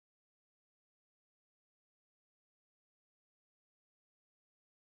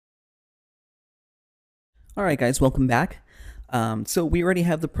All right, guys, welcome back. So we already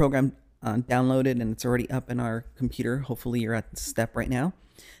have the program downloaded and it's already up in our computer. Hopefully you're at this step right now.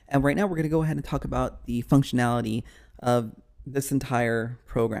 And right now we're going to go ahead and talk about the functionality of this entire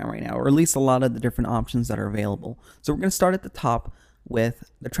program right now, or at least a lot of the different options that are available. So we're going to start at the top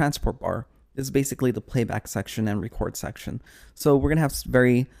with the transport bar. This is basically the playback section and record section. So we're going to have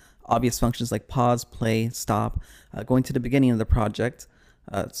very obvious functions like pause, play, stop, going to the beginning of the project.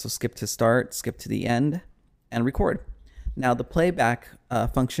 So skip to start, skip to the end, and record. Now the playback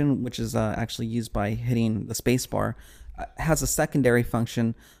function, which is actually used by hitting the spacebar, has a secondary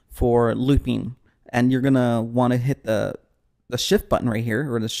function for looping, and you're gonna want to hit the shift button right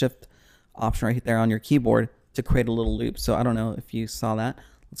here, or the shift option right there on your keyboard to create a little loop. So I don't know if you saw that.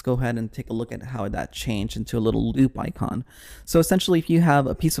 Let's go ahead and take a look at how that changed into a little loop icon. So essentially, if you have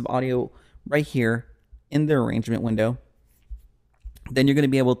a piece of audio right here in the arrangement window, then you're going to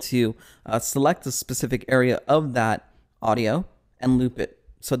be able to select a specific area of that audio and loop it.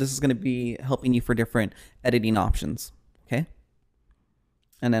 So this is going to be helping you for different editing options. Okay.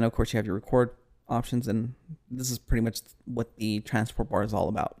 And then of course you have your record options, and this is pretty much what the transport bar is all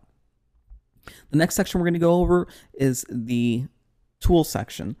about. The next section we're going to go over is the tool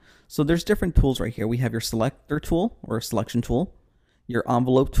section. So there's different tools right here. We have your selector tool or selection tool, your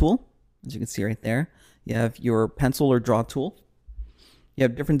envelope tool, as you can see right there. You have your pencil or draw tool. You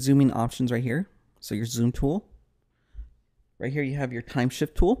have different zooming options right here. So your zoom tool. Right here you have your time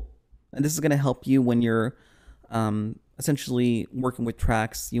shift tool. And this is going to help you when you're essentially working with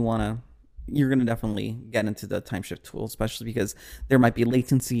tracks. You're going to definitely get into the time shift tool, especially because there might be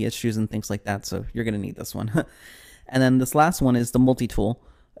latency issues and things like that. So you're going to need this one. And then this last one is the multi-tool,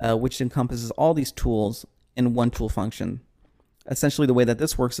 which encompasses all these tools in one tool function. Essentially the way that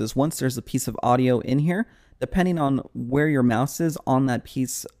this works is once there's a piece of audio in here, depending on where your mouse is on that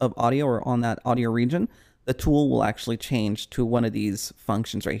piece of audio or on that audio region, the tool will actually change to one of these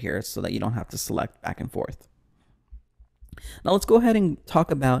functions right here so that you don't have to select back and forth. Now let's go ahead and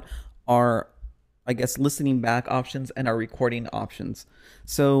talk about our, listening back options and our recording options.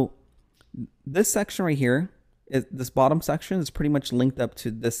 So this section right here, this bottom section is pretty much linked up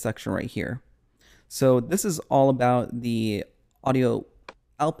to this section right here. So this is all about the audio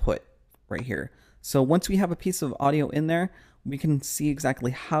output right here. So once we have a piece of audio in there, we can see exactly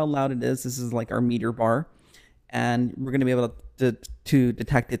how loud it is. This is like our meter bar, and we're going to be able to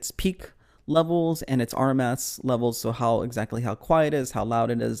detect its peak levels and its RMS levels. So exactly how quiet it is, how loud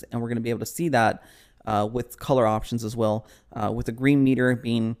it is, and we're going to be able to see that with color options as well, with a green meter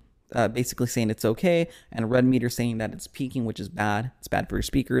being basically saying it's okay, and a red meter saying that it's peaking, which is bad. It's bad for your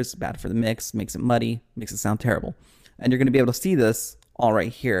speakers, bad for the mix, makes it muddy, makes it sound terrible. And you're going to be able to see this all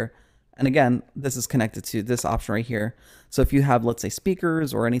right here. And again, this is connected to this option right here. So if you have, let's say,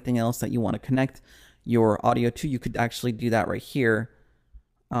 speakers or anything else that you want to connect your audio to, you could actually do that right here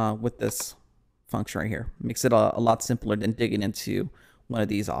with this function right here. It makes it a lot simpler than digging into one of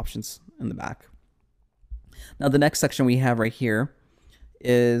these options in the back. Now the next section we have right here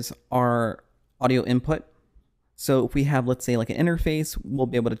is our audio input. So if we have, let's say, like an interface, we'll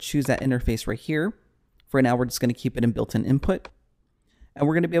be able to choose that interface right here. For now, we're just going to keep it in built-in input. And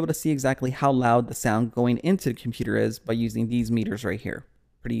we're going to be able to see exactly how loud the sound going into the computer is by using these meters right here.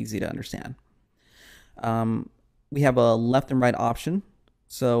 Pretty easy to understand. We have a left and right option.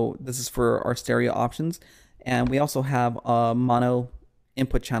 So this is for our stereo options. And we also have a mono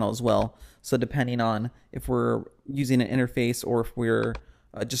input channel as well. So depending on if we're using an interface or if we're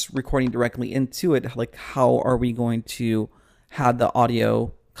just recording directly into it, like how are we going to have the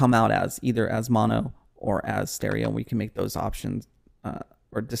audio come out as, either as mono or as stereo. We can make those options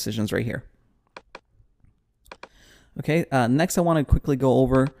or decisions right here. Okay, next I want to quickly go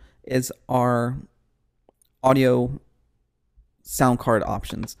over is our audio sound card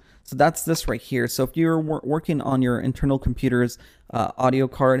options. So that's this right here. So if you're working on your internal computer's audio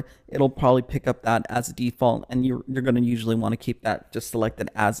card, it'll probably pick up that as a default, and you're going to usually want to keep that just selected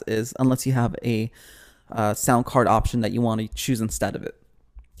as is, unless you have a sound card option that you want to choose instead of it.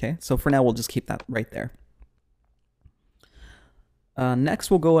 Okay, so for now we'll just keep that right there. Next,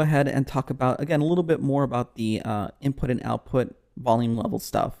 we'll go ahead and talk about, again, a little bit more about the input and output volume level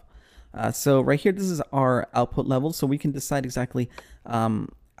stuff. So right here, this is our output level, so we can decide exactly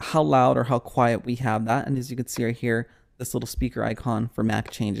how loud or how quiet we have that. And as you can see right here, this little speaker icon for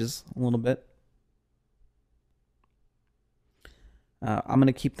Mac changes a little bit. I'm going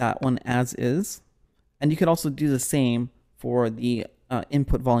to keep that one as is. And you could also do the same for the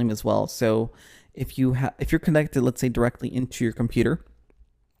input volume as well. So if you're connected, let's say, directly into your computer,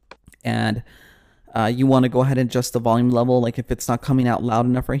 and you want to go ahead and adjust the volume level, like if it's not coming out loud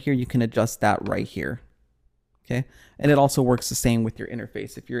enough right here, you can adjust that right here. Okay, and it also works the same with your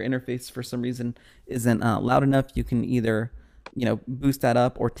interface. If your interface for some reason isn't loud enough, you can either, boost that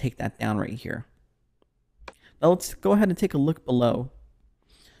up or take that down right here. Now let's go ahead and take a look below.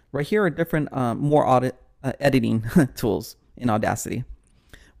 Right here are different more editing tools in Audacity.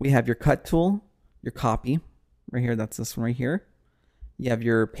 We have your cut tool, your copy, right here, that's this one right here. You have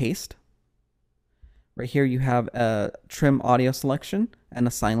your paste. Right here you have a trim audio selection and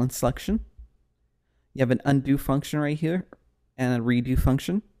a silence selection. You have an undo function right here and a redo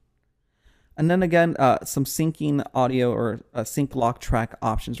function. And then again, some syncing audio or sync lock track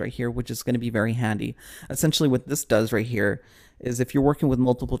options right here, which is going to be very handy. Essentially what this does right here is if you're working with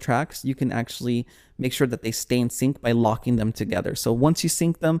multiple tracks, you can actually make sure that they stay in sync by locking them together. So once you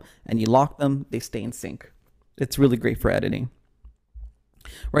sync them and you lock them, they stay in sync. It's really great for editing.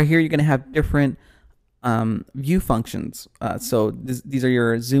 Right here, you're going to have different view functions. So these are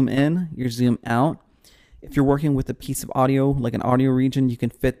your zoom in, your zoom out. If you're working with a piece of audio, like an audio region, you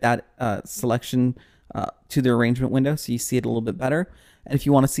can fit that selection to the arrangement window so you see it a little bit better. And if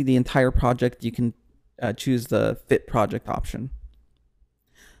you want to see the entire project, you can choose the fit project option.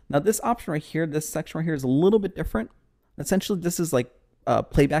 Now this option right here, this section right here is a little bit different. Essentially, this is like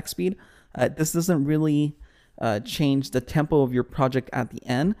playback speed. This doesn't really change the tempo of your project at the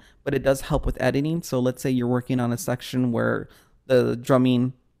end, but it does help with editing. So let's say you're working on a section where the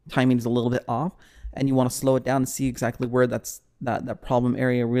drumming timing is a little bit off, and you want to slow it down and see exactly where that problem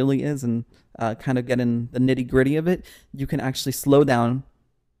area really is, and kind of get in the nitty gritty of it. You can actually slow down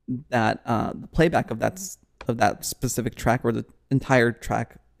that the playback of that specific track, or the entire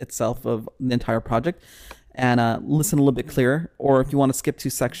track itself of the entire project, and listen a little bit clearer. Or if you want to skip to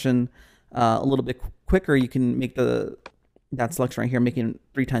section a little bit quicker, you can make that selection right here, making it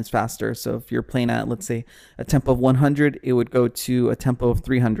 3 times faster. So if you're playing at, let's say, a tempo of 100, it would go to a tempo of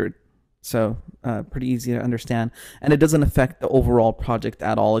 300. So pretty easy to understand, and it doesn't affect the overall project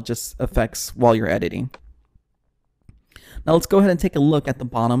at all. It just affects while you're editing. Now let's go ahead and take a look at the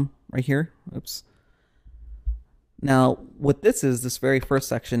bottom right here. Oops. Now what this very first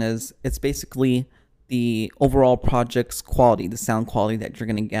section is, it's basically the overall project's quality, the sound quality that you're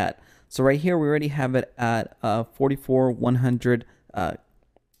going to get. So right here we already have it at 44,100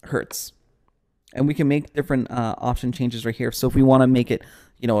 hertz. And we can make different option changes right here. So if we want to make it,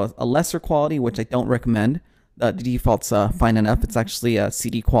 a lesser quality, which I don't recommend, the default's fine enough. It's actually a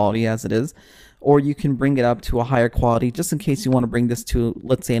CD quality as it is. Or you can bring it up to a higher quality, just in case you want to bring this to,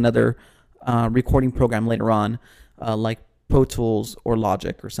 let's say, another recording program later on, like Pro Tools or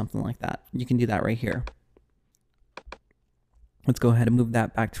Logic or something like that. You can do that right here. Let's go ahead and move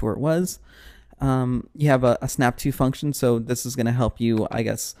that back to where it was. You have a snap to function, so this is going to help you, I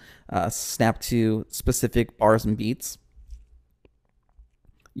guess, snap to specific bars and beats.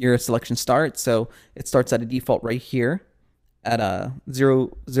 Your selection start, so it starts at a default right here at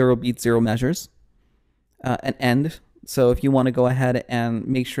 0 beats, 0 measures. An end, so if you want to go ahead and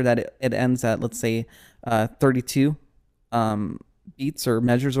make sure that it ends at, let's say, 32 beats or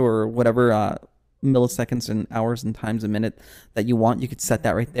measures or whatever milliseconds and hours and times a minute that you want, you could set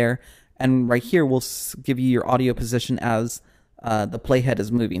that right there. And right here will give you your audio position as the playhead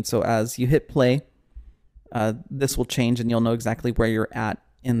is moving. So as you hit play, this will change and you'll know exactly where you're at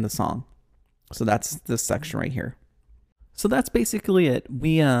in the song. So that's this section right here. So that's basically it.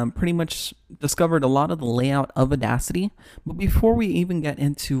 We pretty much discovered a lot of the layout of Audacity. But before we even get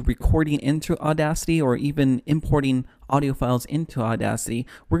into recording into Audacity or even importing audio files into Audacity,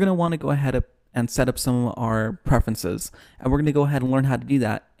 we're going to want to go ahead and set up some of our preferences. And we're going to go ahead and learn how to do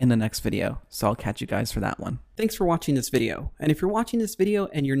that in the next video. So I'll catch you guys for that one. Thanks for watching this video. And if you're watching this video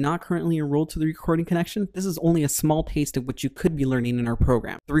and you're not currently enrolled to the Recording Connection, this is only a small taste of what you could be learning in our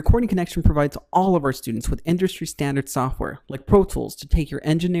program. The Recording Connection provides all of our students with industry standard software like Pro Tools to take your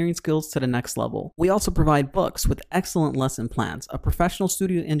engineering skills to the next level. We also provide books with excellent lesson plans, a professional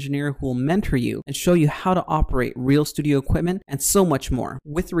studio engineer who will mentor you and show you how to operate real studio equipment, and so much more.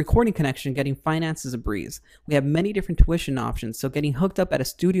 With the Recording Connection, getting finance is a breeze. We have many different tuition options, so getting hooked up at a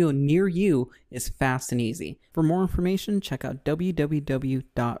studio near you is fast and easy. For more information, check out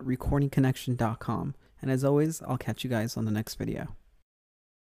www.recordingconnection.com. And as always, I'll catch you guys on the next video.